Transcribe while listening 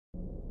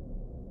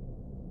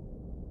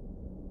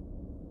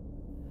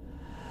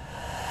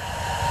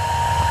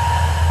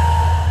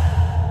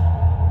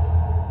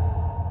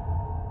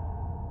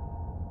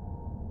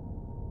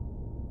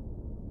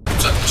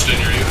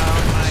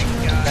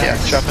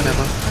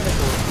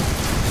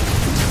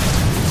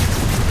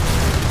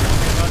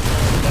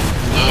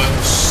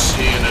Not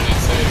seeing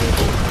anything.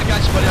 I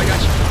got you, buddy, I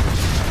got you.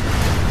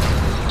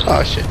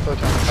 Oh shit,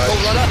 photon. Go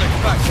run out there,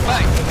 come back, come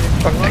back.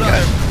 Fuck that Run out guy.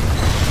 there.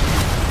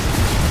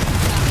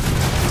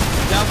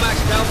 Down max,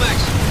 down max.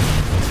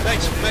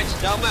 Max,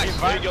 down max.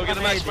 There you go, get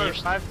the max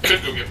first.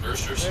 Could go get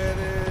bursters.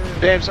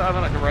 James, I'm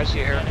gonna arrest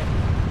you here.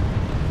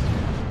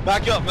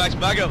 Back up, Max,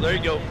 back up, there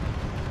you go.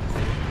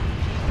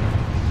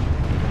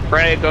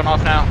 Grenade going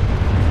off now.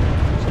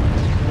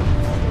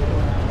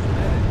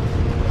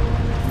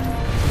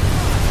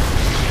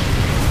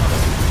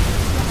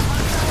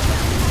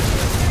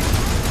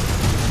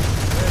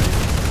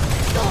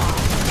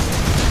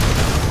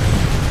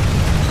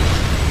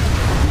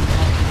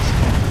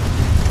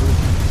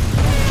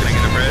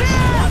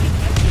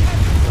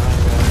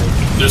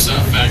 There's a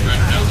fag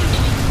right down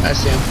there. I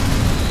see him.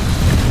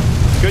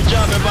 Good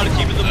job, everybody,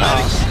 keeping the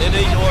medics in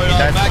these or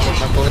That's Max.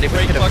 my bullet,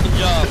 Great hit him. fucking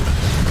job.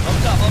 Up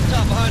top,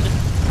 behind it.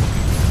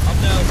 Up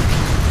down.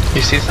 You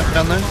see something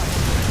down there?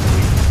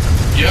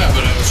 Yeah,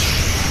 but I was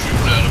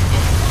shooting at him.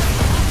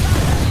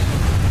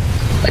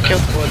 I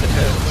killed one of the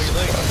two.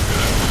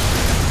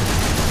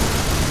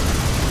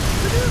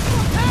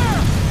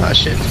 Oh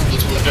shit,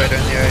 he's right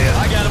in the area.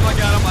 I got him.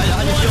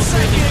 I just killed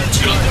three.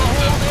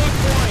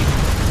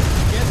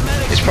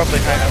 He's probably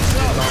high up.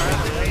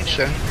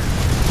 Sure.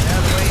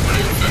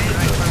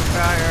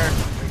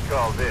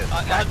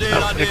 I did.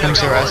 Here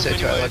comes the rest to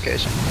our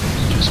location.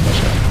 Just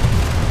watch out.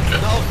 No,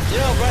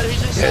 yeah, right,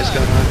 he's inside. Yeah, he's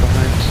going on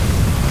behind.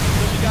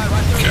 There's a guy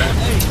right there. Okay.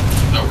 Hey.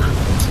 That worked.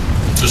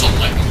 There's a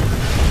lightning over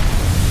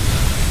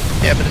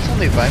here. Yeah, but it's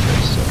only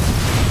Vipers, so.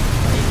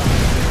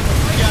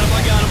 I got him.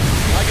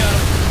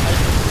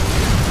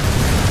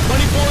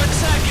 24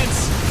 seconds.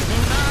 Do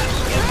not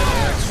give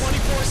up.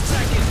 24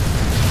 seconds.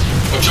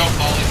 Watch out,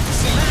 Polly.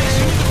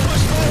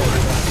 Push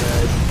forward.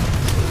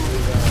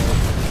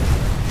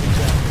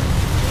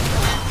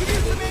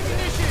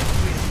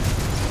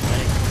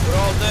 We're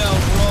all down.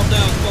 Come on,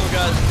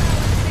 guys.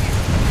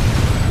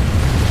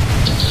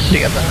 You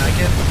got the hack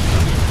yet?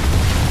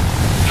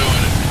 No, I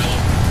didn't kill him.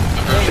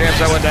 James,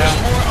 I went down.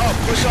 More up.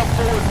 Push up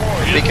forward more.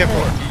 Be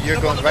careful,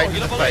 you're going right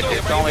into the fight, dude.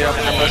 It's only up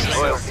in the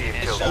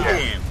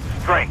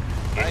Strength.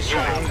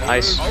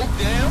 Nice. Oh,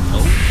 damn.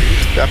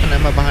 Dropping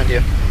ammo behind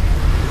you.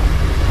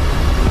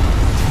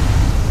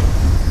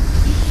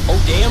 Oh,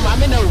 damn.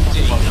 I'm in OD.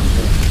 Kinda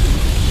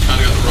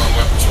got the wrong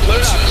weapons for Clear it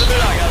this. out, guys.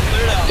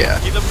 Clear it out. Yeah.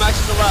 Keep the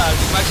maxes alive.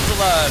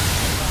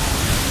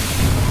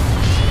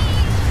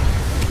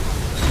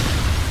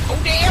 Oh,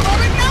 damn.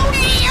 I'm in OD.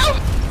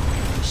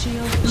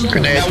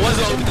 Grenade. That was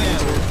over there.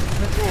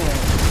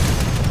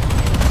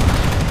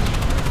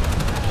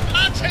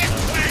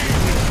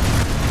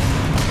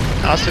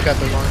 I also got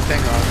the wrong thing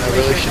on. I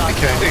really should be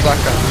carrying the black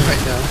on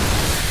right now.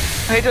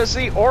 Hey, does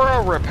the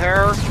aura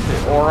repair,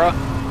 the aura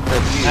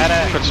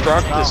that you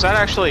construct, does that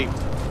actually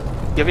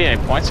give you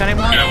any points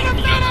anymore?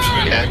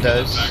 Yeah, it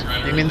does.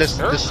 You mean the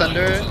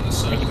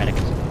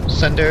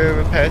Sunder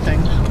repair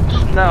thing?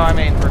 No, I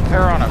mean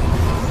repair on a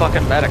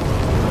fucking medic.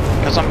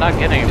 Because I'm not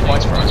getting any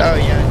points for it. Oh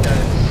yeah, it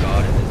does.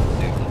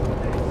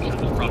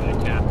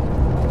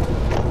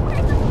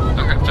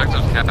 Okay,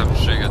 objective cap,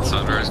 shooting at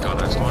Sunder is going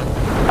next one.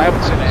 I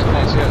haven't seen any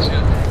points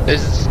yet.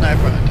 There's a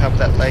sniper on top of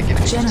that leg, and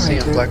you can see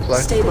him black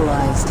flag.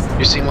 Stabilized.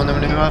 You seen one of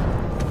them now?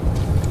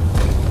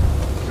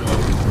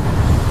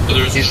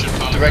 He's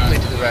directly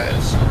to the right.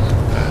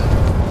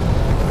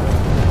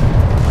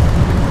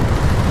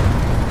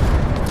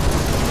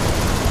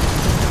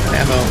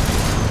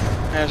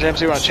 Ammo. And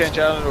James, you want to change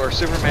out into our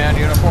Superman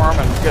uniform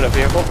and get a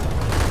vehicle?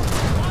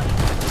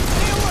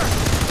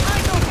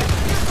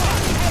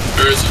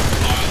 There is a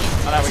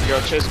pile. And now we can go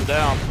chase them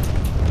down.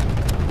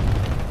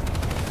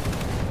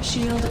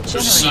 Shield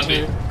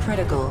Sunday. generator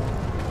critical.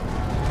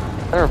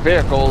 Their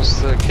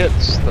vehicles, the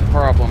kit's the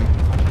problem.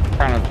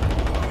 Trying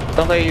to,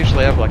 don't they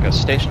usually have like a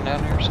station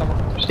down here somewhere?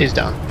 He's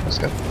down. Let's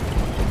go.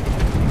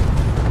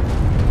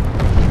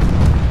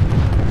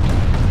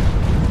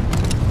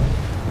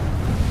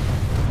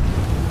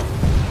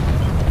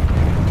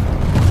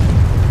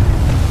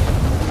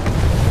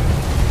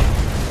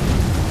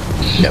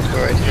 Yep,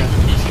 go right here.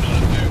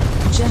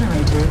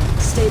 Generator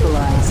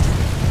stabilized.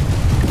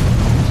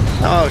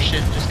 Oh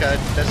shit, just got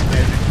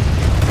decimated.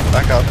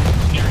 Back up.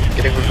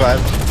 Getting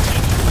revived.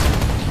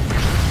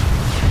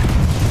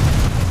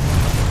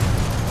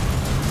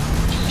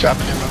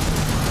 Dropping ammo.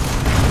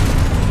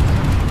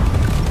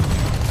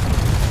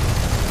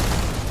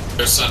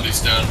 There's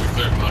Sunday's down. We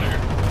cleared him out of here.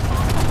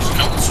 There's a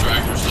couple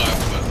stragglers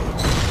left, but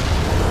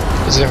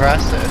There's a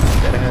Rasta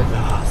dead ahead.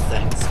 Ah,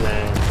 thanks,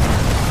 man.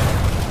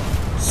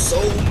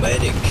 So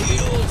many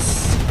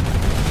kills.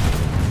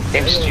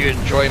 James, did you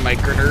enjoy my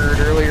grenade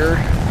earlier?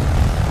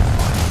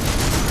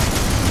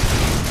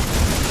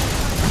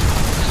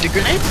 Do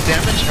grenades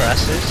damage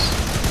Rastas?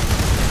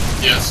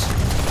 yes.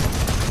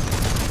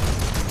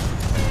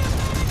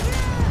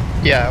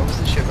 Yeah, I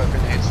wasn't sure about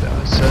grenades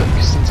though, so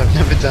since I've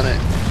never done it.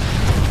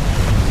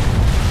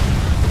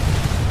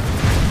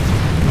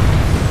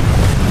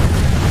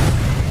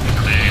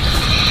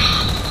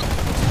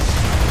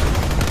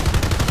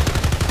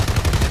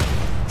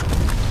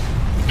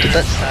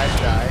 Did that side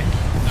die?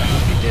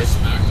 He did.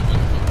 Smacked him with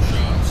a couple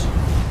shots.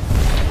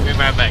 Be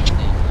right back.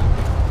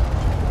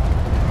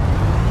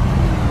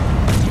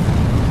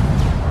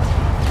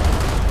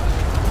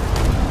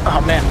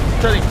 Oh man, it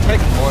doesn't even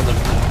take more than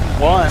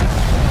one.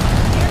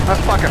 My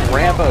fucking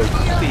Rambo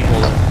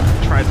people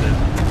tried to,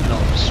 you know,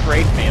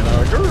 strafe me and they're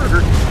like,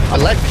 "Grr." I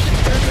like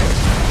machine gun.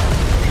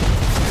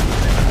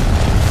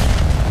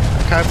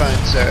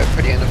 Carbines are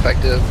pretty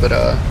ineffective, but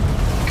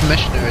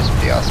Commissioner is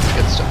pretty awesome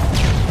against them.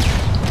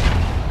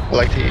 I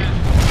like to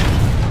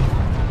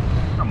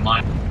From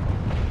mine.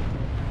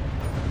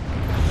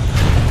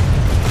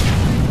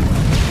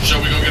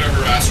 Shall we go get a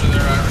harasser there,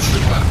 Irish,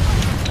 or what?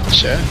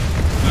 Sure.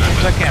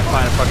 I can't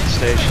find a fucking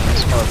station,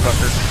 this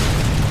motherfucker.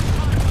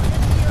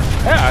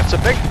 Yeah, it's a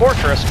big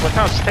fortress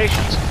without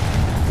stations.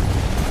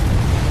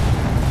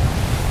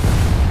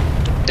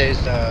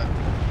 There's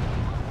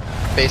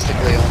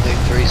basically only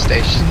 3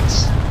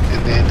 stations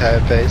in the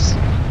entire base.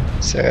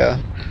 So yeah.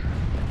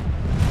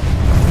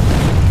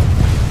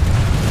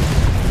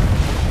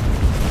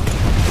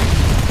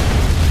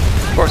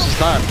 Of course, it's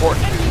not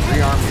important to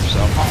rearm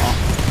yourself.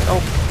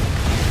 Nope.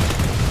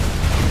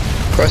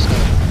 Of course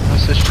not.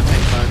 Unless this should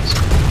make mines.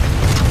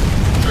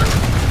 Sure.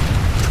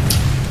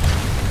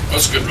 That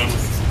was a good run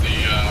with the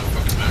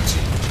fucking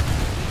Maxi.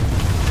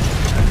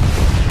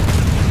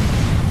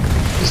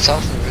 The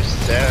Salsa is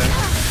there.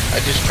 I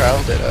just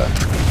trialed it a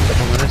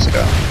couple minutes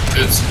ago.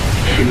 It's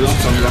okay.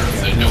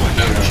 They know what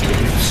damage you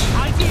use.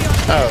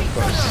 Oh, of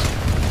course.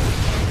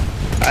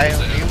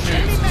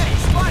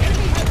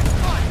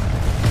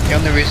 The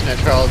only reason I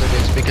trialed it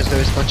is because there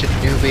was a bunch of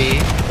newbie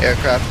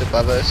aircraft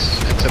above us,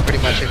 and so pretty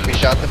much if we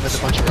shot them with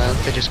a bunch of rounds,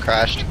 they just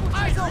crashed.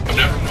 I've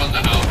never run the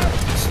Albert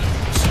with this thing,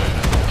 just so you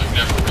know. I've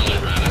never really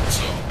ran it,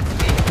 so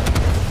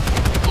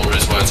the whole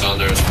reason why it's on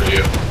there is for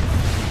you.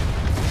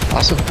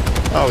 Awesome.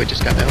 Oh, we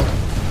just got nailed.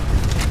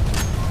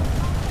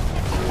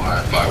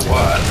 Why? By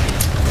what?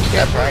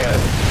 Yeah, probably.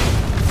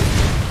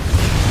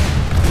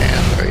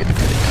 And where are you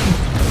looking at?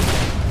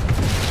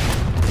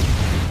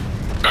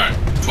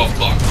 Alright, 12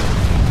 o'clock.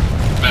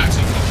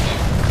 Maxi 12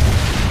 o'clock.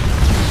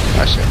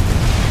 Oh shit.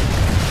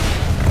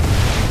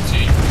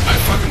 See, I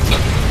fucking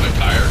clipped him with my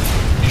tire.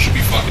 You should be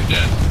fucking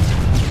dead.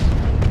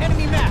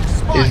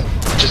 He's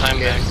just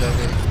Time back.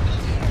 over.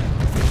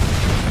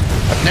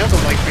 I've nailed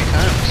him like 3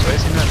 times, so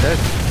is he not dead?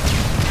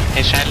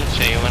 Hey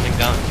Silencer, you wanna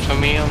go for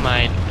me on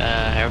my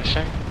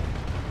harvester?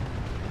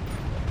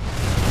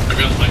 I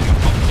got like 12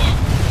 o'clock.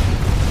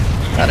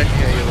 I didn't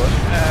hear you. What?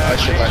 I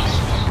should like.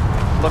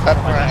 Look Up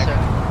at my harasser.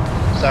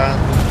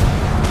 Silent.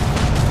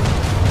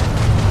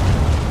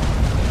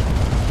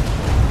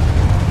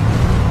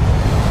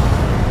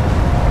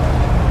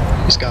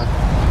 He's gone.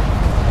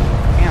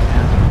 Damn,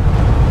 man.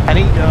 I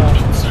need,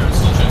 Sarah's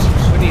still chasing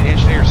us. we need to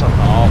engineer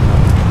something off.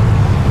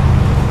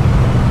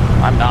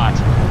 I'm not.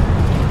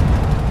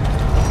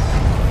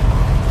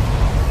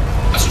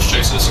 That's what's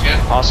chasing us again.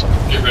 Awesome.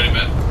 Get ready,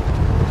 man.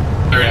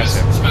 There he is. Yes,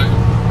 sir. Smack him.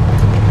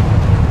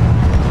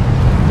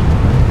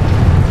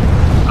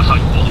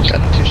 Got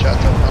 2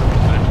 shots on him.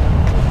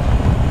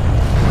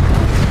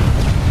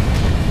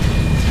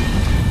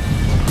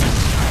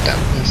 Damn,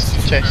 this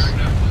chase.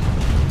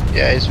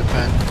 Yeah, he's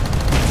repairing.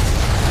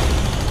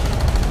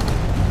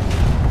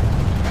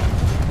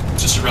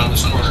 Just around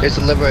this corner. There's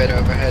a Liberator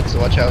overhead, so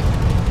watch out.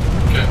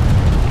 Okay.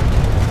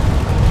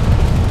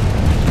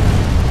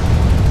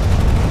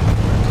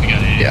 We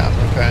got it. Yeah, I'm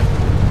repairing.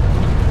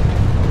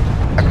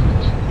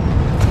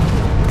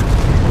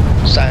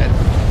 Side.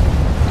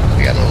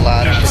 We got a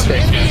lot of shit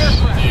facing us.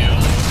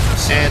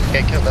 And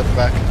get killed up the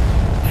back.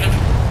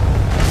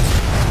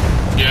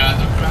 Yeah,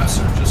 the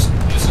harasser just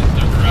isn't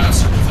the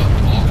harasser without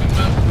the Vulcan,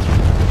 man.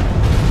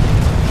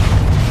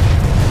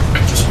 I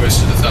just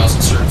wasted 1,000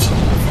 certs on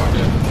the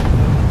fucking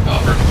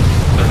Albert.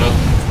 I don't know.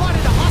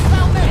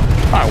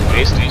 Not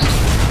wasting.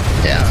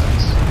 Yeah.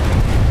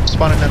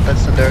 Spawning at that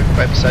cinder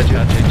right beside you.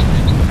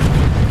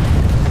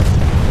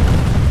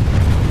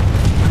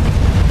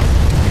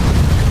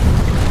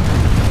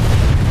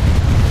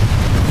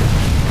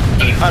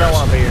 I don't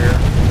want to be here.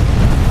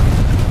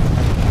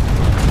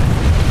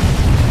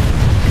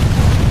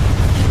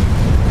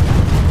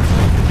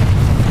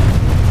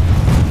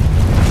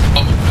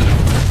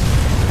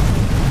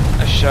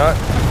 A shot.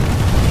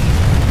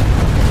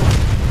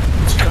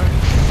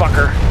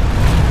 Fucker.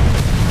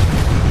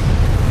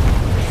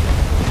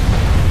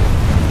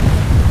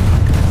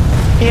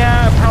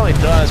 Yeah, it probably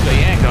does, but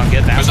you ain't gonna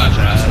get that Where's much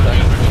that out harasser? of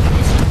it.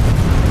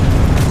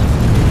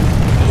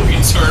 Oh,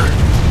 he's hurt.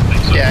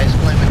 Yeah, he's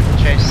blaming the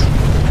chase.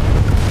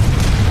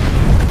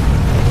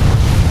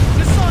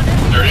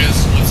 There he is.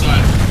 Left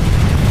side.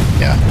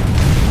 Yeah.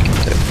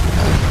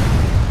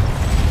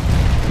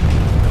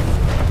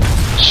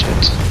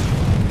 Shit.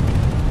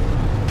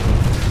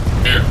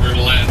 Here, we're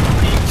gonna land.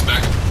 Boom,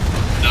 smack him.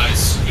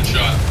 Nice. Good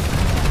shot.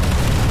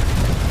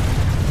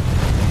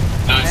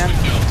 Nice, Man,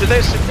 good kill. did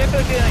they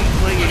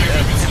significantly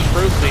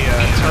improve the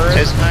turret?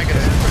 Chase negative.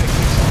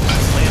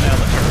 Laying out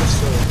the turrets.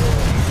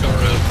 Go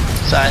around.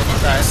 Side,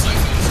 side.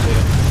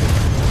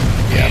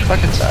 Yeah,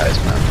 fucking size,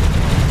 man.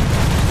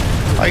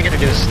 All you gotta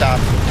do is stop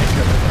and take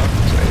cover though.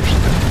 That's what I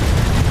usually do.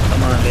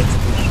 Come on, let's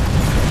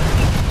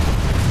push.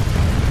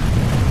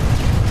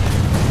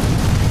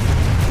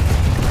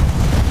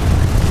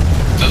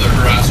 Another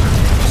harasser.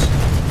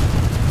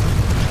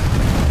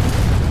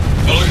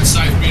 Oh, look at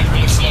Scythe being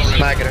really slow right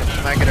Mag her,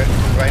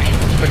 right,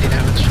 20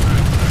 damage.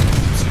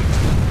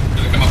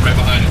 Gonna come up right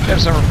behind him.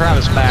 Have some around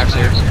his max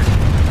here.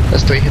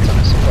 That's 3 hits on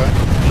us so far.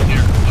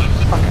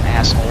 Fucking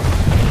asshole.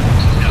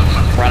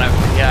 Run it.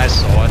 Yeah, I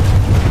saw it.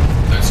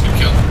 Nice, good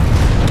kill.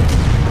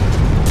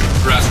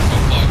 Harasser,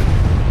 full clog.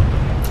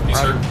 He's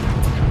hurt.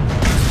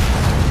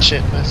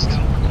 Shit, missed.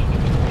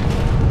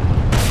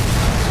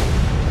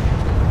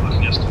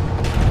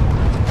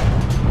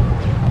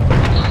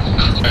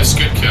 Nice,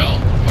 good kill.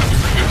 Fucking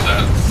pretty good with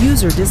that.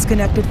 User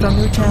disconnected from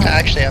your I channel.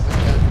 actually haven't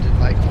done in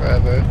like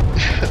forever.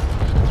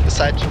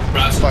 Besides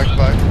Brass Spark is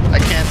Bar. I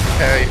can't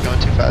prepare, you're going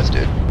too fast,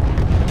 dude.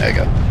 There you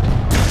go.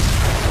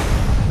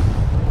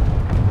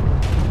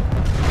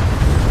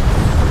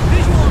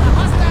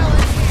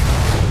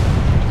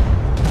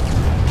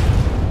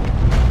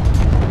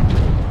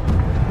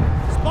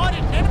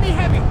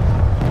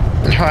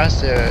 And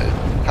Harasser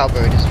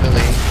Halberd is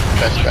really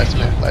best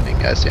specimen of lightning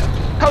guys, yeah.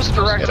 How's the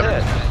direct Get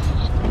him.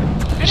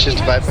 hit? It's just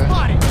a Viper.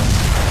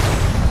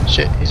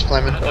 Shit, he's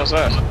flaming. What was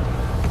that?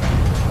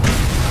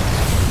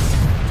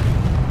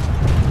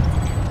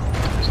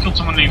 Killed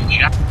someone named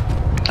Jack.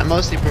 I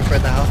mostly prefer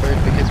the Halberd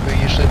because we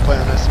usually play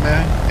on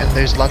Esmer, and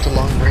there's lots of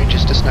long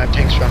ranges to snipe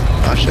tanks from.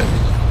 Oh shit.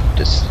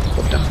 Just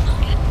flipped him.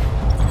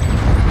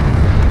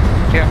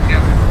 Yeah.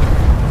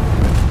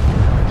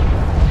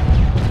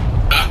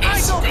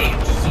 Nice, good.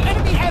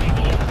 Enemy heavy!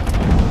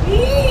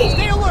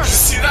 Stay alert!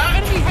 See that?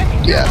 Enemy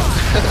heavy! Yeah.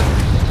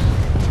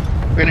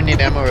 We're gonna need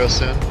ammo real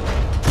soon.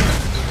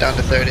 Down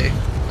to 30.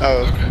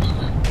 Oh, Okay.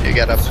 you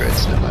got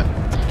upgrades, never mind.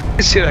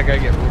 You see that guy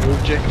get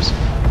removed, James?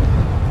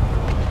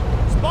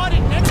 Spotted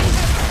enemy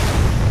heavy!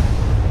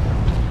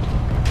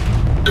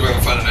 Do we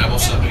ever find an ammo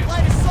subject?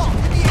 Light assault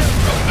in the air!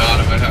 Probably not,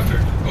 I might have to.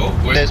 Oh,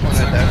 wait. There's one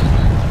right there.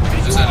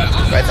 Is that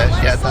ammo? Right there.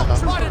 Yeah, no.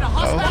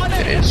 Oh,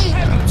 it is.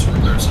 Yeah. That's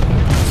right there, something.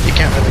 You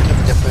can't really tell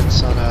the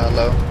difference on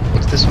low.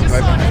 What's this one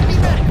right behind us?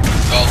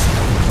 Also,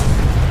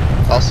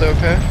 Also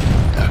repair?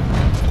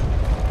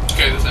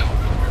 okay, there's ammo.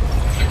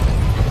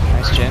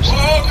 Nice, James.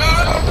 Oh,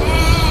 God!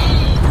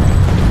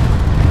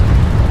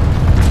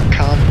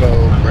 Combo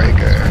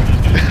breaker.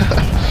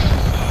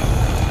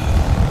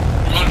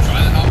 You want to try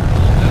that out?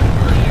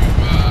 Or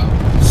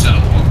you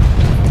settle one?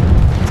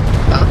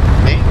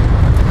 Me?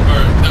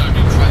 Or, no, I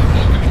mean, try the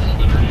Vulcan a little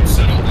bit, or you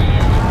settle the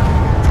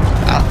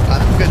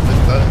I'm good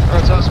with both. Oh,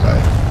 it's us.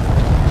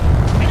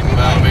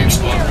 main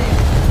spawn.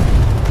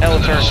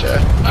 Elevator. Sure.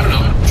 I don't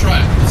know, try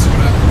it. Let's see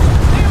what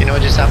happens. You know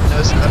what just happened to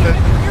us, Sniper?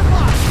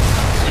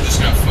 We just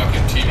got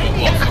fucking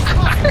T-Mobile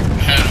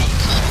head up.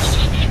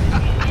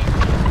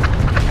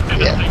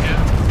 Yeah.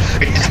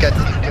 We just got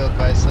killed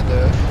by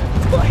Sunder.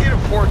 I hit him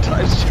 4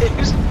 times,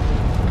 James.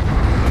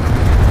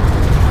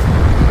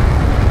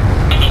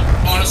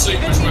 Honestly,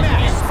 which weapon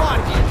do you prefer?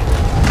 Like,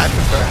 I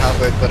prefer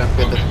Halberd, but I'm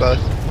good with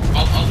both.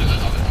 I'll do that.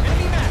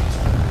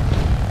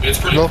 It's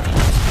pretty cool.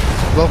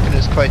 Vulcan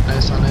is quite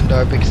nice on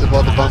indoor because of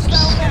all the bumps.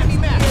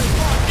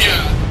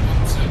 Yeah.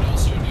 And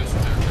also it deals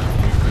with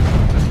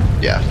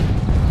aircraft. Yeah.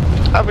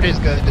 Halberd is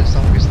good as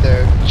long as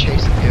they're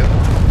chasing you.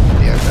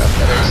 The aircraft,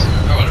 that is.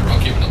 Oh, whatever. I'll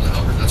keep it on the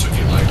Halberd. That's what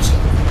you like. So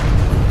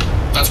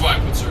that's why I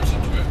put Surge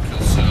into it,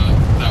 because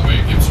that way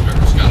it gives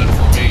whoever's got it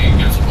for me, it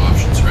gives them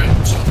options, right?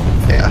 So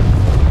Yeah.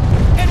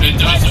 it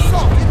does. In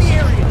the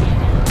area!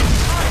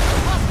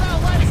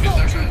 You get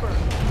that guy.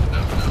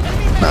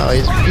 No. No,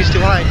 he's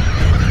too high.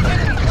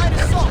 Light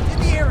assault in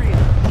the area!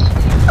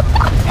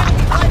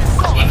 Light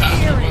assault What in the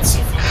happened? area! What's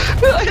so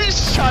funny? I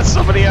just shot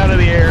somebody out of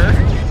the air.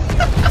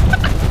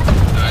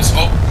 Nice.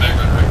 Oh, mag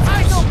run right.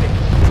 Eyes open!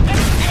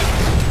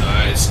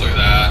 Nice. Look at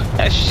that.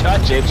 Nice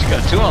shot, James. You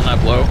got 2 on that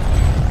blow.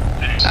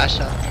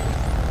 Asha.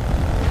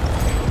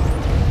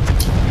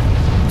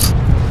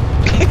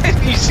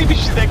 You see me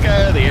shoot that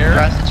guy out of the air?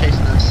 Rasta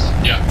chasing us.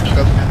 Yeah.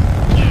 Go for him.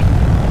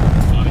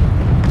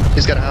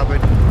 He's got a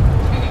Halberd.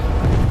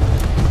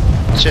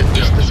 Shit,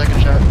 just the second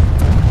shot.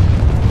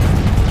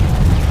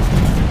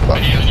 Fuck.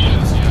 He is,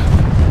 yeah.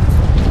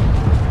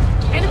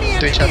 Enemy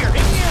 3 in shots. the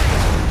area!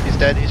 He's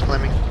dead, he's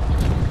flaming.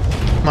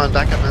 Come on,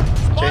 back up, man.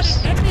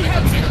 Chase. Enemy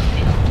heavy!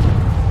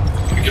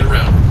 Can we get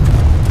around?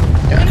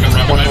 Yeah, Come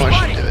around one behind more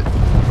him. should do it.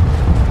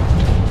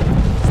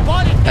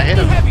 Spotted I hit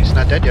enemy him. heavy! He's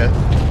not dead yet.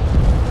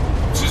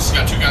 So he's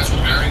got 2 guys with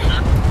bearing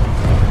there.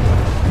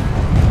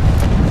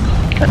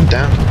 God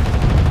damn.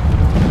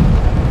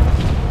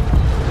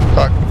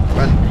 Fuck,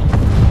 run.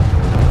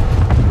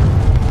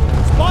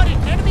 Spotted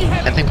enemy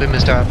heavy! I think we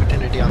missed our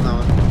opportunity on that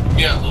one.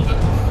 Yeah, a little bit.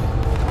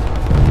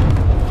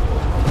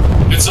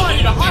 It's a Spotted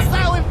little a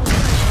hostile different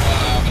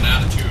infantry! an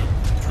attitude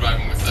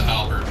driving with the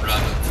Halberd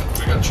rather than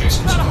we got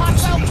chasing Got a someone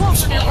hostile just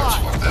closer smaller, so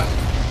nearby. fuck that.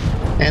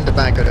 And the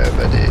back of there,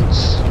 but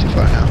it's too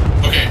far now.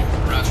 Okay,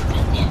 Ratchet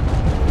 12 o'clock.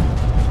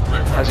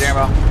 Right How's first. your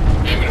ammo?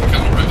 Yeah, I'm gonna be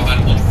coming right behind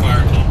him, hold your fire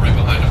until I'm right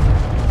behind him.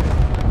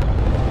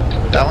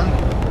 That one?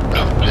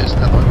 No, There's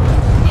another one.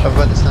 Over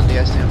by the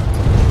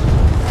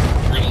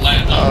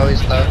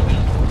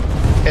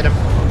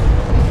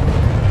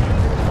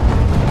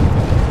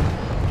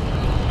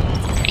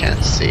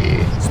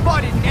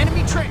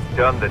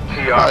the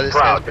TR Oh, this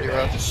guy's proud pretty today.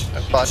 rough.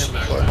 I've fought him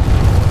before.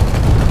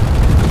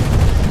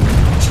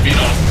 Speed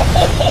on.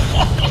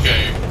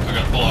 Okay, I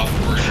gotta pull off.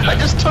 We're gonna I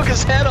just took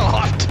his head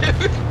off,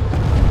 dude.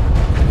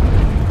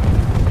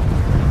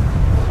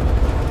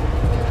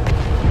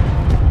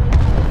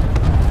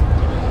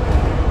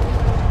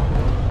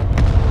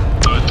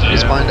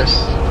 He's behind us.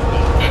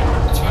 Okay,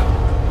 that's fine.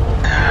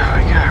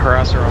 I got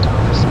harasser on the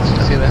distance.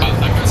 See that? Oh,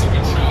 that guy's a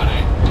good shot,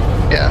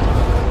 eh? Yeah.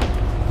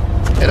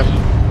 Hit him.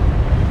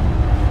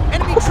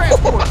 Enemy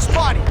transport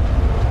spotted.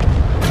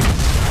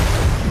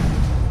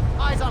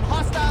 Eyes on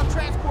hostile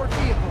transport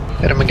vehicle.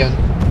 Hit him again.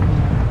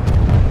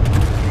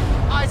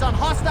 Eyes on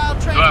hostile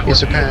transport.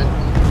 He's repairing.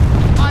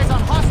 Eyes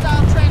on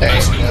hostile transport. There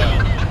you go.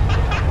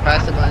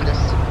 Pass it behind us.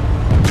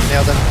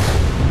 Nailed him.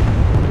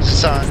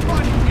 Son.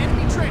 Spotted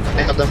enemy transport.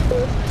 Nailed him.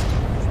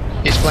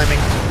 He's flaming.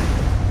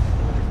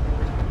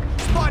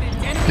 Spotted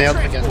enemy Nailed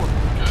him again. transport.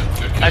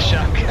 Good, good Nice kill.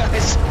 shot,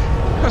 guys.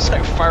 It was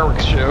like a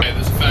fireworks show. Okay,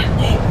 there's a fact.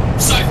 Oh,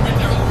 side right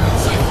there on the right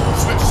side.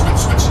 Switch.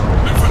 In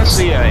front of Let's us.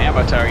 see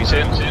ammo tower. You see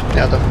it?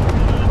 Nailed him.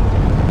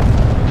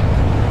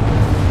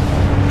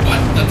 What?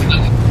 Nothing.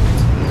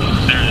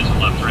 There it is,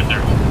 left, right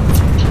there.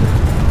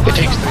 He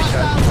takes 3 shots.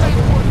 Hostile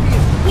transport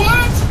vehicle.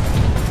 What?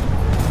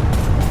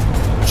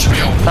 Should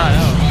be a one I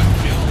know. shot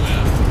kill,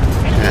 man.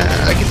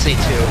 I can see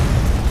 2.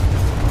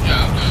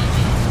 Yeah, okay.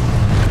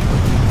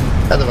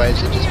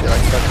 Otherwise, it'd just be like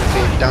fucking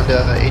feet down to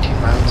 18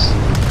 rounds.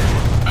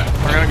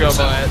 We're gonna go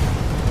by it.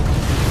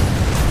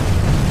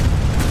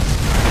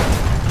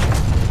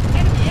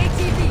 Enemy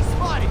ATV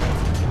spotted.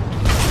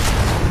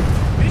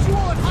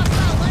 Visual and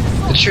hostile line of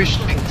The sight. true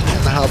strength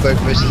in the halberd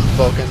versus the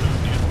Vulcan.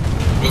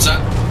 What's that?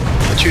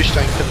 The true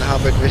strength in the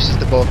halberd versus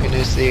the Vulcan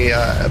is the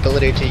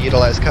ability to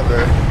utilize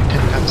cover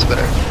 10 times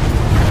better.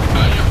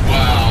 Yeah,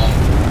 wow.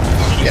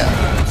 Fucking Yeah.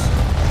 guys.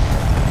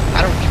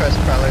 I don't trust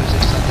prowlers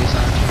if somebody's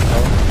on team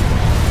though.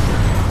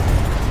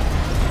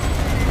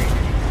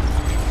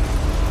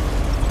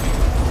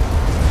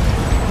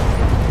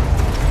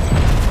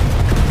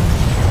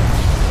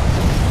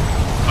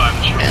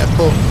 Yeah,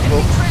 pull.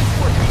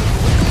 Transport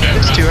vehicle. Okay,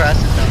 There's right. 2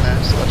 harasses down there,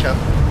 so watch out.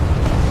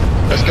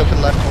 Let's go for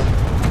the left one.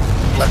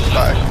 Left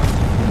fire.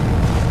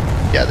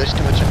 Yeah, there's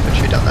too much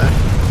infantry down there.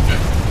 Okay.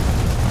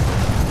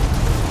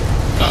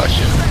 Oh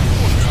shit.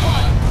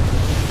 God.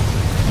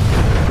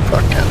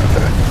 Fuck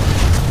Canada.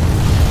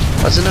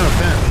 What's it not a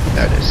fan?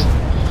 There it is.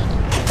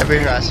 Every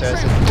harasser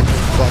has a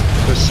different block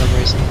for some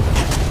reason.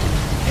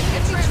 Enemy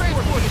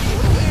transport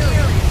vehicle in the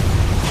area.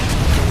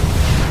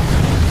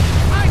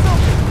 Eyes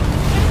open.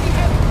 Enemy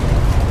heavy.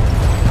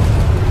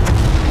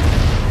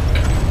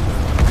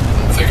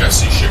 I think I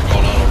see shit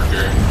going on over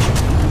here.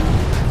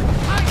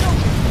 Eyes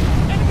open.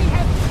 Enemy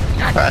heavy.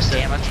 Harasser.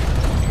 Damn it.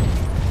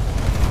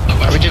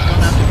 Are we just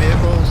going after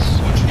vehicles?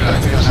 What you got?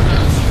 We're going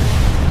after.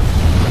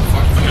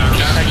 Fuck,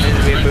 Need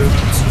to be moved.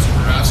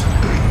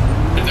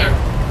 Right there.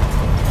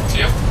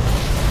 See him?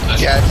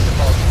 Nice. Yeah, it's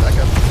default back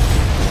up.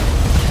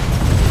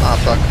 Ah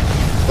fuck.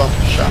 Bump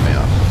shot me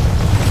off.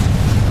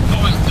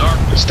 Oh, it's dark.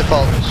 It's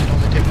default, it should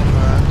only take 1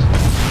 round.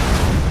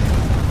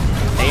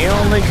 They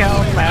only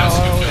come out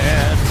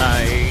at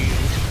night.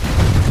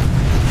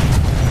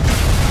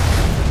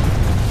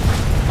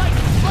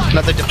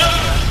 Another default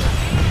harasser.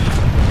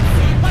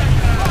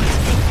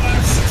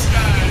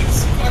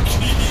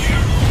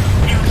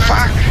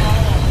 Fuck!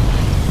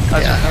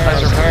 Yeah,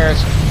 Nice repairs.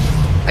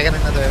 I got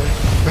another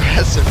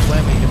harasser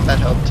flaming if that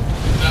helped.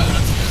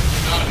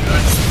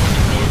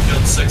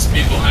 Killed 6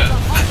 people, man.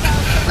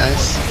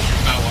 Nice.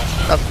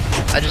 Watch out.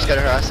 I just got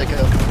a harasser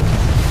kill.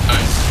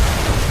 Nice.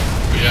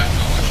 But yeah,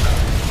 watch out.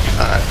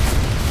 Alright.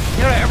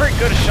 You know, every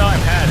good shot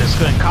I've had is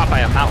been caught by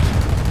a mountain.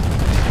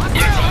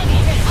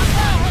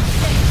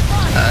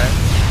 Alright.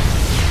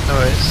 No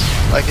worries.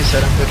 Like I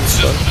said, I'm good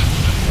with both.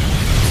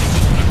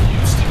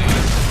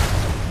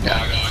 Yeah,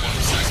 I got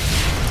a second.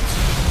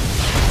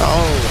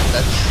 Oh,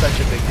 that's such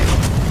a big deal.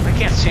 I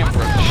can't see him for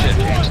the shit,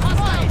 James.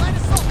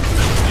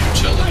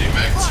 Utility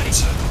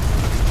magazines.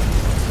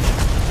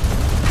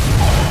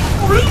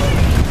 Reloads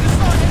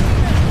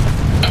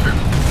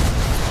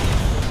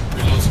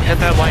me. Hit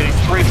that lighting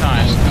 3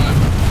 times.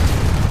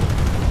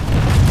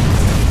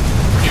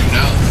 You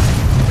know.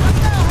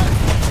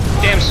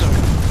 Damn some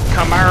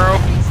Camaro.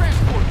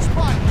 Transport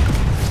spotted.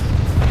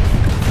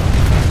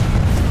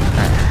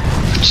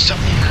 So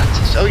many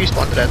harasses. Oh, you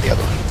spawned it at the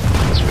other one.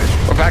 That's weird.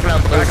 We're backing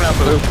up, boop,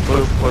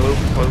 boop, boop,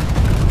 boop.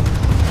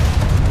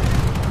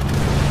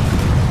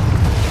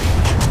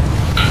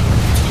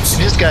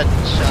 You just got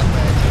shot by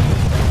a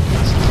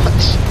It's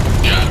nuts.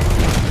 Yeah.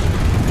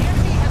 The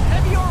enemy has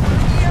heavy armor in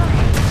the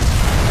area.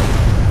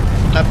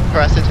 Up,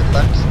 harasser to the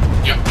left.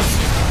 Yep.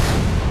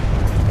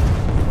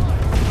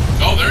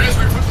 Oh, there it is.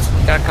 Right in front of us.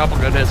 Got a couple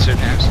good hits here,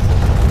 James.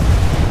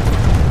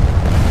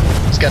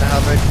 He's got a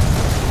halberd.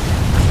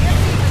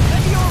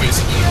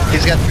 Basically.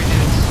 He's got 3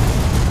 dudes.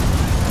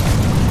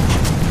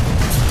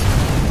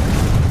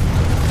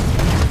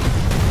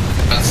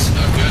 That's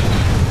not good.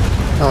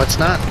 No, it's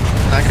not.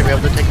 Not gonna be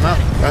able to take him out.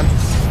 Run.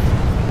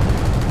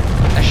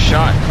 Nice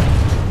shot.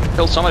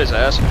 Killed somebody's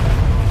ass.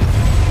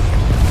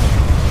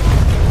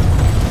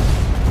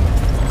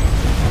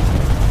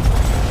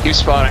 Keep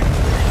spotting.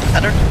 I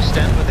don't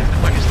understand what they're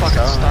Like it's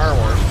fucking Star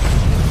Wars.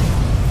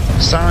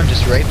 Sauron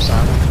just rapes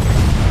on him.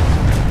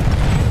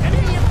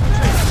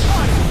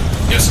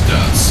 Yes, it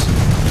does.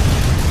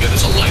 Yeah,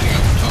 there's a lighting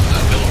up on top of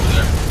that hill over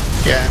there.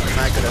 Yeah, and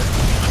Magada.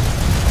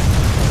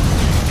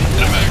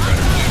 And a mag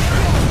rider,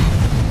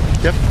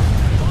 right? Yep.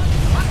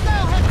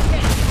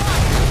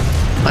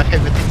 My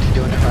favorite thing to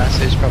do in a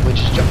harasser is probably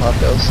just jump off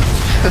hills.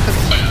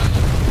 Oh, yeah.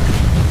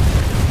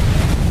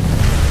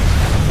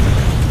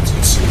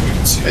 Let's see what we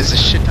can see. There's a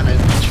shit ton of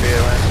infantry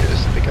around here,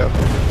 just be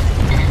careful.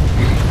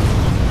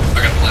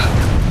 I got a plan.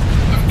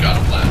 I've got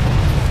a plan.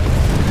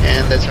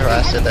 And there's a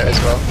harasser there as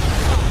well.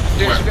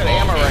 Dude, you got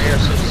ammo right here,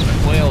 so just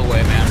flail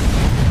away, man.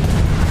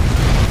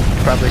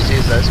 Probably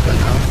sees us, but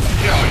no.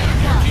 Yeah, oh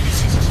yeah, guaranteed he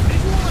sees us.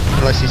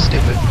 Unless he's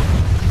stupid.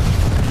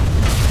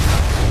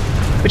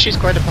 Which is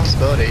quite a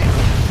possibility.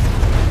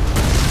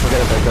 I'm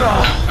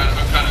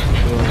kind of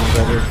getting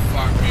better.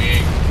 Fuck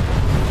me.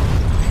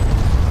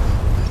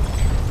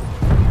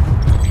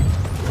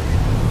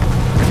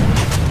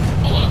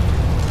 Hold on.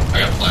 I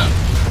got a plan.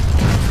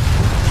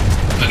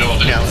 I know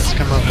that. Yeah, let's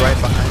come up right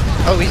behind.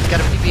 Oh, he's got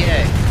a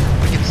PBA.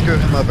 We can screw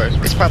him over.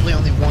 It's probably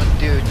only one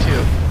dude,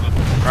 too.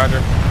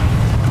 Roger.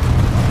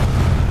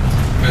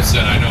 Like I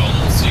said, I know a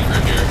little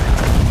secret here.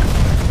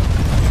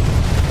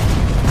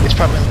 It's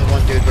probably only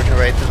one dude. We're gonna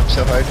raid them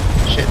so hard.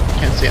 Shit,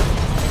 can't see him.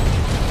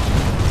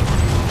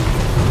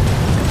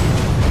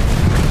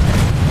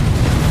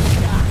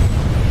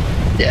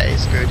 Yeah,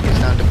 he's screwed. He's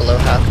down to below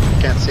half.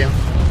 Can't see him.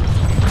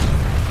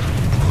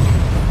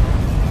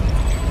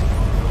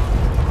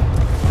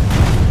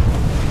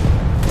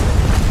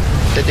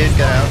 The dude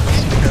got out.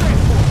 Let's pick him.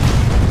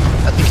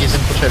 I think he's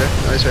infiltrator.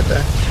 No, he's right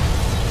there.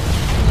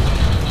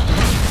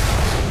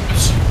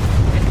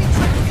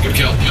 Good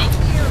kill,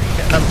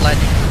 Up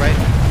lightning, right?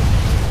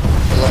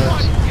 Below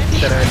us.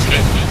 Dead eyes.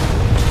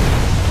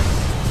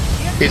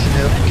 He's a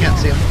noob. Can't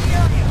see him.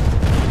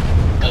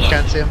 Hold on.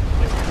 Can't see him.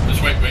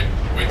 Just wait for it.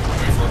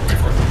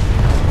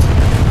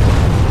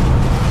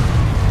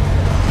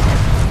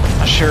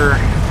 Sure.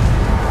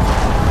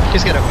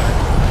 He's gonna run.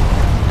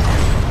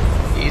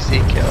 Easy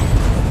kill.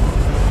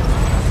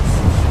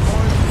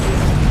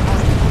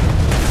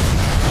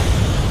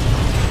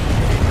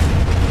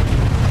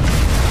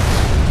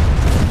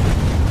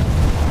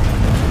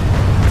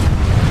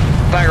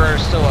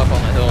 Bagger's still up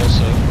on the hill,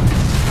 so.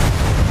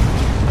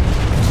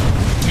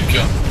 Good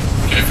kill.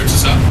 Okay, fix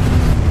this up.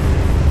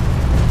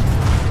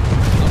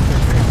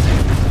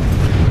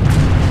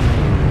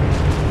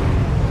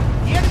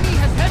 The enemy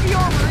has heavy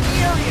armor in the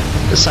area.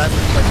 The side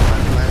looks like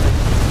one planet.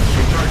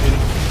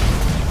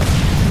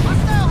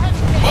 Hostile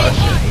heavy What?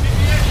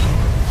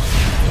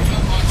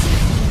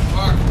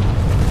 Fuck.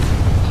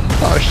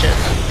 Oh shit,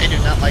 they do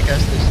not like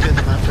us, there's two of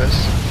them after us.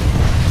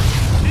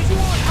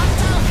 Visual on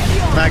hostile heavy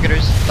armor.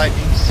 Maggotters,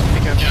 lightnings,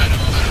 pick up. Yeah, I know.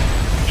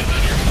 Get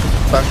that here.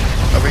 Fuck,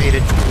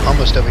 overheated.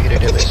 Almost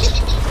overheated at least.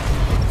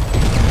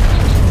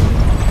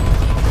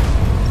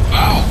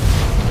 Wow.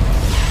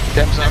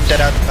 I'm dead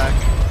out the back.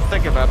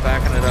 Think about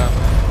backing it up.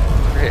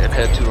 You're hitting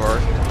head too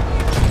hard.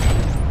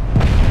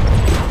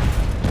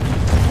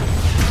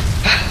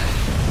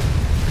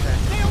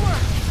 Stay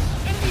alert.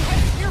 Enemy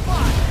headed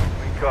nearby.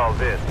 We call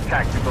this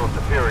tactical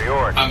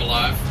superiority. I'm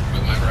alive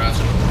with my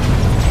harasser.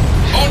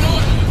 Oh no,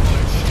 I didn't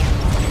flinch.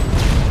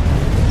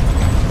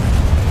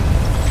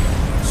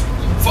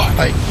 Fuck.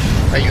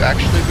 Are you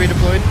actually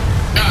redeployed?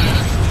 Yeah, I'm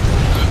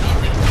not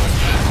redeployed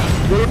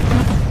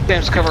yet.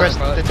 Game's cover Press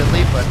up, the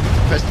delete button.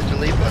 Press the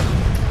delete button.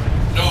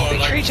 No,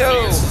 like, the Trito.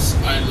 thing is,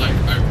 I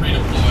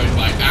redeployed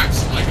by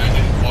accident, I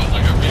didn't want,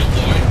 I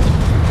redeployed.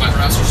 My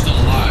harasser's still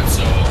alive,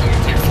 so I'm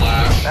gonna take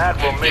flash. That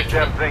will and make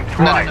get them think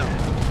No, twice. no, no.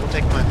 We'll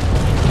take mine.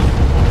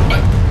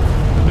 But,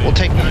 We'll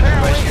take mine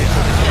and right here.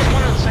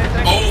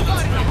 oh,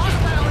 that's right.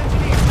 Hostile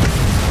engineer.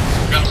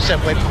 Set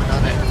waypoint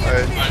on it, or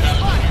I have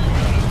it,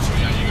 so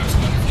yeah, you guys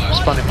spun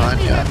flash. spawning mine,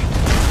 yeah.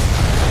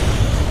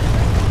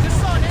 The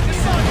sun.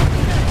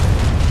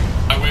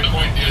 My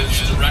waypoint is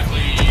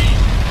directly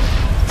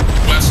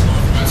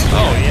west-northwest.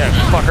 Oh yeah,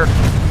 fucker.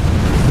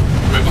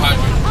 Right behind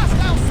me.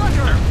 Hostile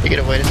sunder. You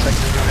gotta wait a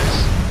second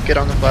anyways. Get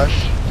on the flash.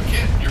 I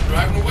can't, you're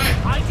driving away.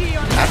 ID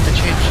on Have to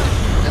change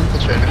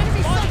infiltrator.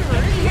 enemy sunder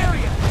in the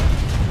area.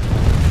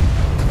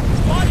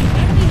 Spotted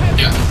enemy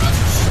heavy. Yeah, the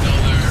harasser's still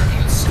there,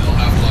 and it's still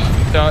half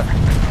alive. Done.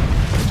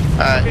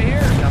 Alright, Over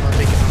here. I'm gonna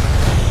take it.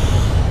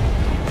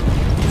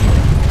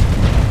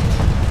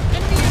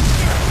 Enemy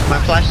engineer. My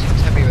flash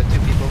seems heavy with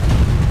two people.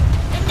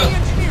 Enemy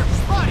engineer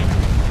spotted.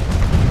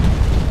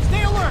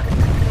 Stay alert.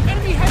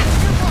 Enemy headed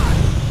nearby.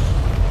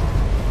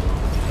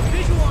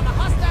 Visual on a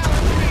hostile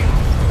engineer.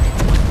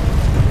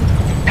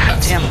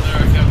 That's damn. still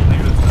there, I can't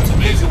believe it. That's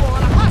amazing. Visual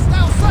on a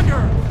hostile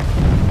sunder.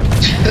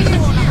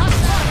 Visual on a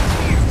hostile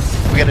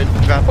engineer. We gotta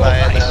drop by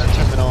nice. the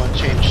terminal and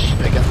change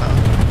again though.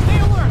 Stay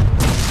alert.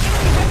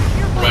 Enemy headed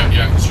nearby. Right,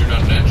 yeah, because you're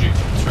not an NG.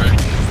 That's right.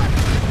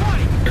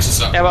 Fix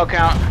this up. Ammo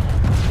count.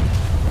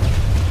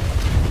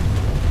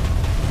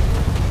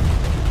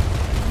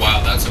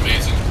 Wow, that's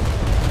amazing.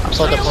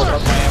 Hold up, hold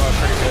up. My ammo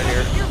pretty good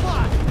here.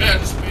 Nearby. Man,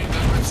 just made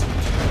that right.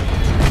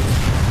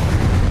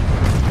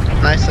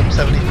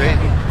 great.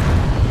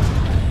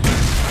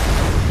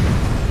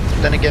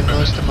 Then again,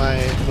 most of my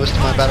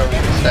battle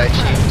rounds I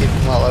achieved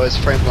even while I was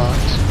frame locked.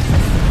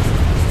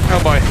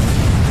 Oh boy.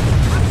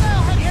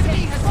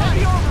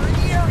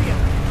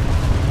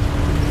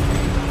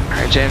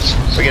 Alright, James.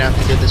 We're gonna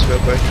have to do this real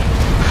quick.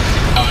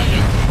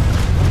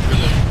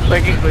 Yeah.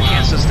 Really We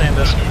can't sustain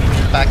this.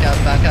 Back out,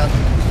 back out.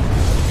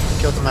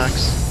 Kill the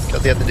Max. Kill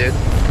the other dude.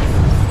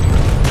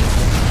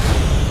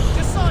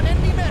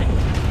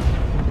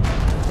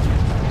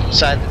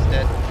 Side that's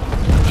dead.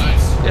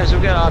 Nice. Yes,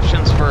 we've got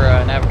options for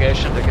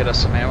navigation to get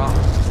us some ammo.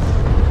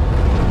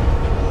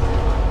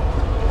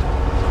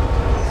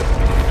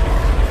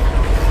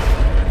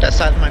 That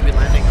side might be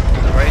landing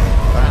on the right,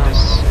 behind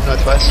us,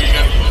 northwest. We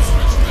gotta use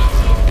switch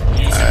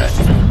meds. Use Alright.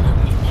 switch to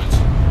important points.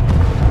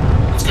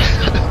 Let's go.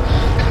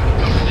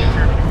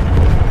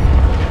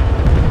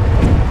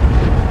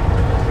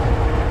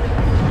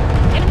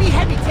 Enemy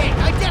heavy tank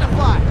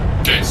identified.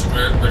 Okay, so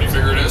where do you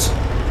figure it is?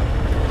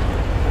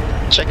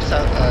 Check us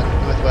out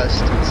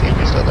northwest and see if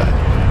he's still there.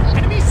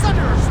 Enemy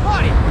Sunderer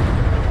spotted.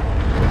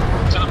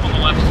 Set up on the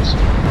left.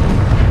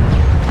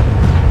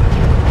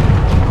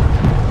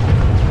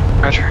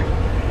 Roger.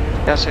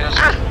 Yes, yes.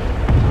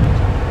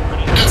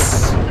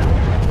 Yes.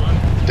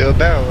 Do a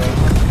barrel roll.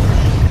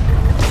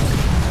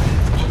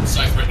 Oh,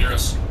 scythe right near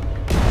us.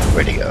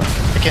 Where'd he go?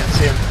 I can't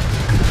see him.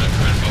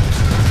 Right above us.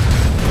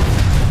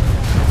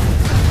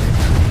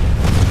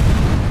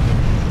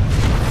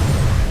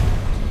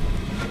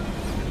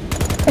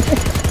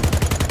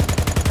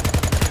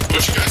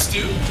 What you guys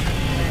do?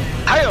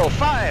 Hi-oh,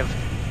 5!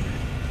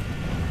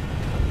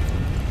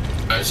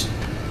 Guys.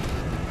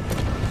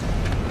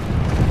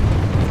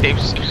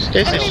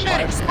 Enemy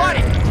medic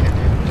spotted.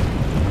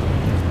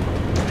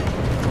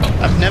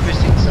 I've never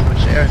seen so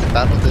much air in a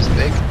battle this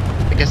big.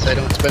 I guess I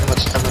don't spend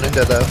much time on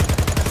India though.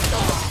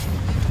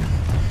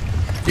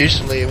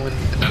 Usually when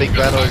in the big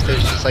battles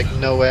there's just like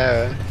no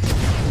air.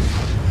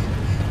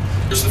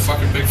 Where's the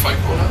fucking big fight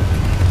going on?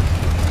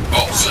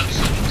 Oh, Sunday.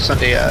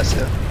 Sunday, yeah,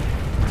 so.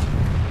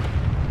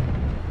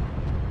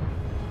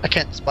 I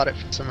can't spot it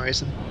for some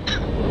reason.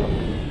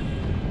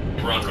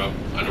 Run, Rob.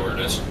 I know where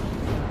it is.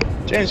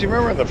 James, you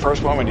remember the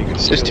first one when you could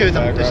steal There's two of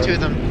them, a there's two of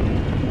them.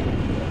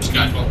 This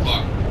guy 12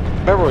 o'clock.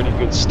 Remember when you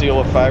could steal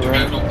a 5 The guy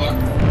round? 12 o'clock.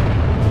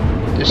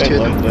 There's They two of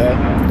loved them.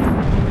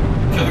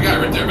 that. Kill the guy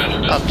right there,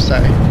 man. Oh,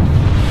 sorry.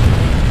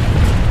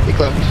 He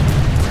cloaked.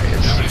 There he is.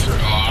 Yeah, but he's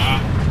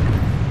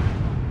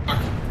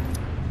fuck.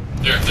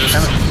 There's the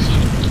Damn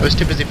Sunday. I was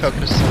too busy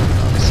focused on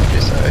the Sunday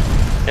side.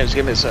 Yeah, just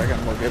give me a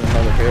second, we'll get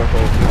another vehicle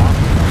if you want.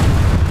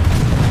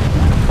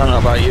 I don't know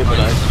about you, but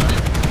I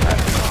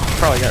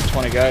probably got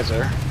 20 guys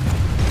there.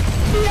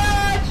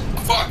 Oh,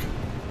 fuck.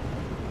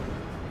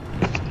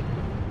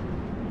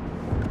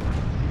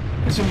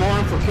 There's a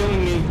moron for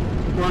killing me.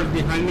 Moron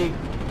behind me.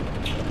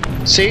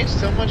 See,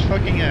 so much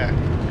fucking air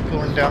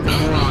cooling down.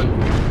 Moron.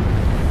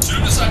 As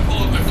soon as I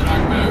pull up my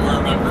frag mag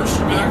or my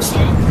burster max,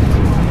 though,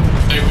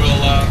 they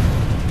will,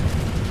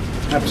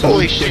 Absolute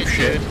Holy shit,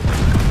 dipshit.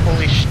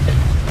 Holy shit.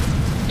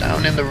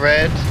 Down in the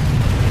red.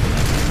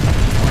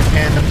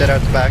 And I'm dead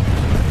out the back.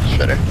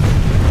 Shredder.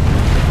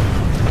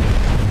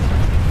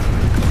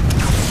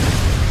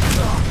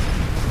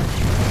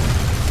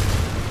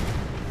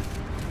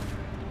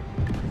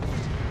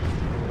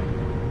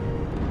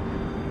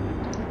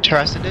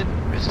 Terrasted it?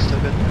 Or is it still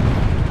good?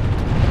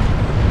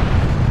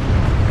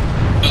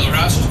 no, the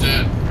Ras is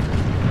dead.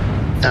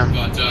 Damn.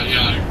 But,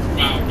 yeah,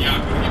 wow, yeah,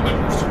 I'm gonna get my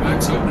burster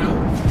max out now.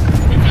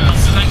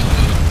 Because,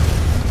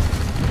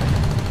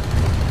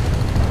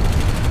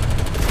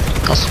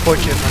 I'll support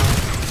you now.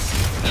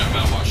 yeah, I'm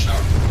out washed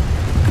out.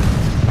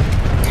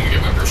 I'm gonna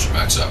get my burster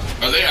max up.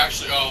 Are they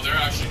actually, oh, they're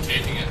actually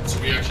taking it.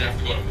 So we actually have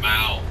to go to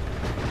Mao.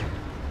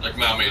 Like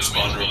Mao made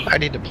spawn room. I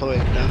already deployed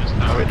now.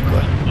 Already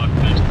deployed.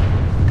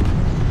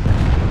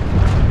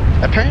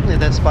 Apparently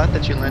that spot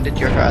that you landed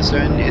your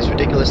harasser in is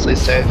ridiculously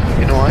safe.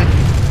 You know why?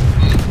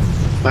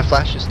 My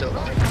flash is still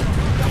on.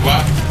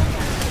 What?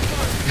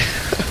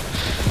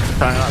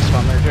 Trying not to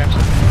spawn there, James.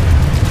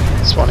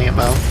 Spawning at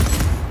Mao.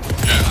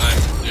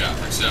 Yeah,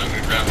 like I said, I'm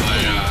gonna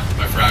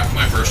grab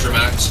my burster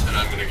max, and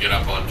I'm gonna get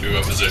up onto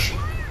a position.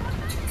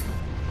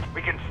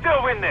 We can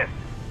still win this.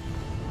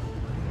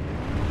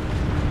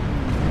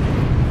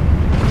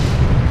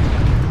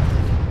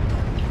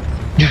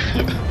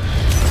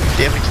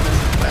 Damage to the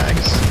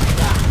mags.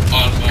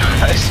 On my...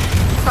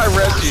 I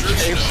rescued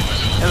James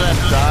and then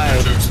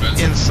died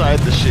inside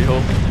the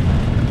shield.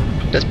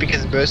 That's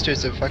because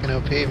bursters are fucking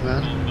OP,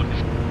 man.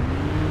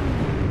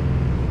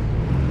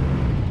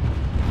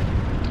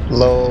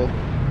 Low,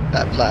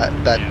 that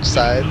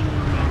side.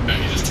 Yeah,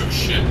 he just took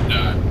shit and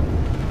died.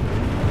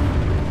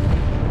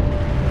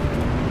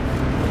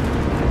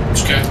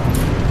 It's okay.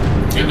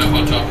 Getting up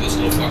on top of this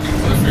little fucking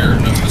cliff here,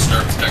 and I'm gonna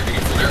start protecting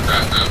it from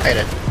aircraft now. I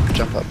didn't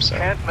jump up, so.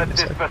 Can't let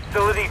this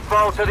facility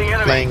fall to the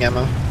enemy. Laying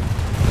ammo.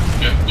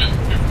 Yeah,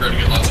 be prepared to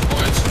get lots of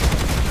points.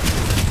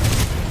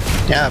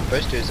 Yeah,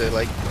 bursters are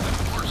like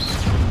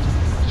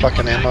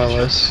fucking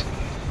ammo-less.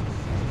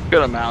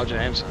 Good amount,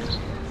 James.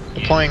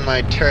 Deploying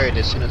my turret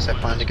as soon as I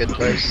find a good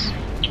place.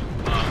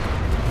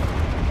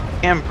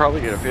 Can probably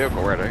get a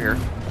vehicle right out here.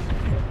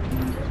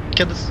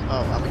 Kill this.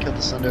 Oh, I'm gonna kill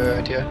this under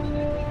right here.